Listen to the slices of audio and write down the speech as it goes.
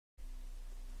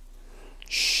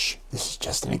This is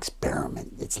just an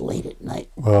experiment. It's late at night.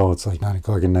 Well, it's like 9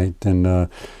 o'clock at night, and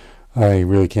I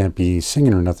really can't be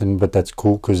singing or nothing, but that's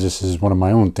cool because this is one of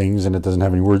my own things, and it doesn't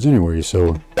have any words anyway.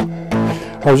 So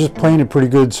I was just playing it pretty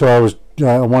good, so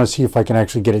I want to see if I can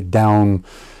actually get it down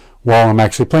while I'm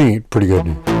actually playing it pretty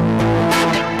good.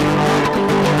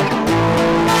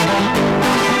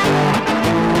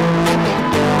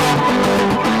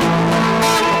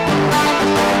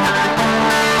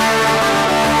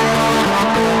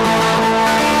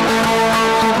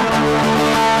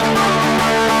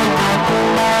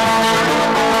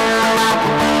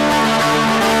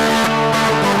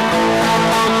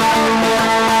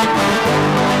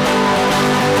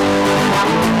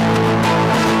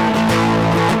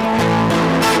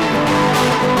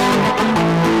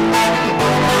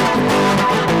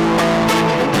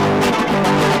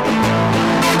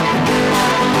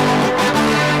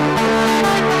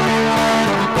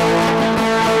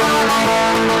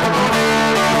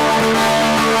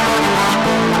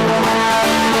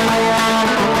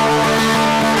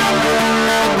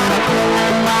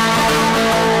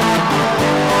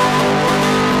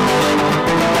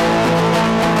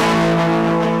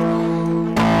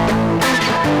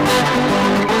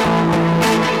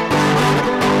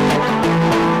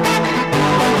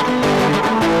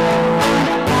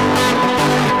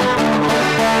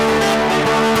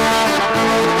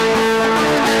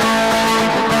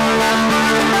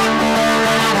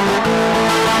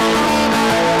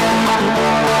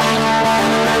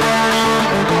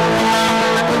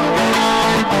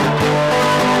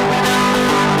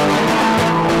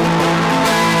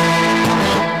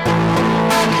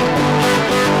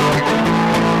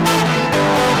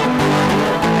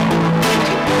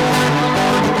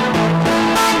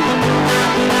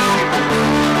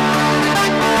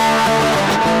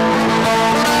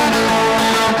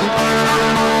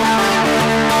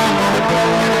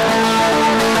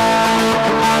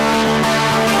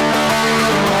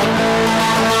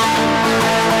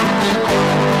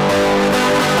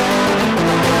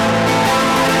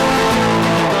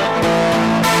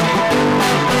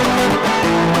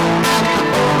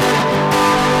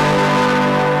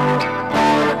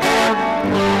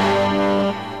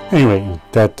 Anyway,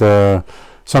 that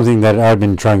something that I've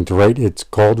been trying to write. It's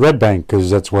called Red Bank because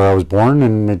that's where I was born,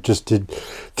 and it just did.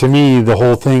 To me, the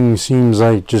whole thing seems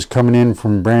like just coming in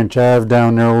from Branch Ave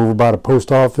down there over by the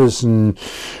post office and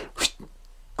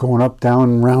going up,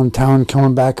 down, around town,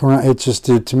 coming back around. It's just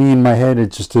to me in my head.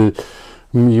 It's just you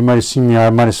might have seen me. I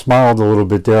might have smiled a little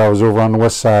bit there. I was over on the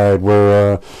west side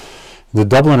where the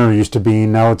Dubliner used to be.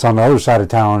 Now it's on the other side of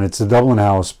town. It's the Dublin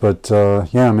House. But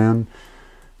yeah, man.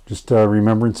 Just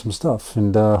remembering some stuff,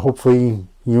 and hopefully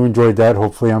you enjoyed that.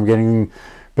 Hopefully I'm getting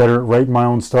better at writing my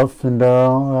own stuff, and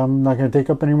I'm not going to take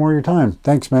up any more of your time.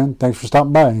 Thanks, man. Thanks for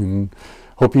stopping by, and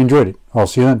hope you enjoyed it. I'll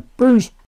see you then. Peace.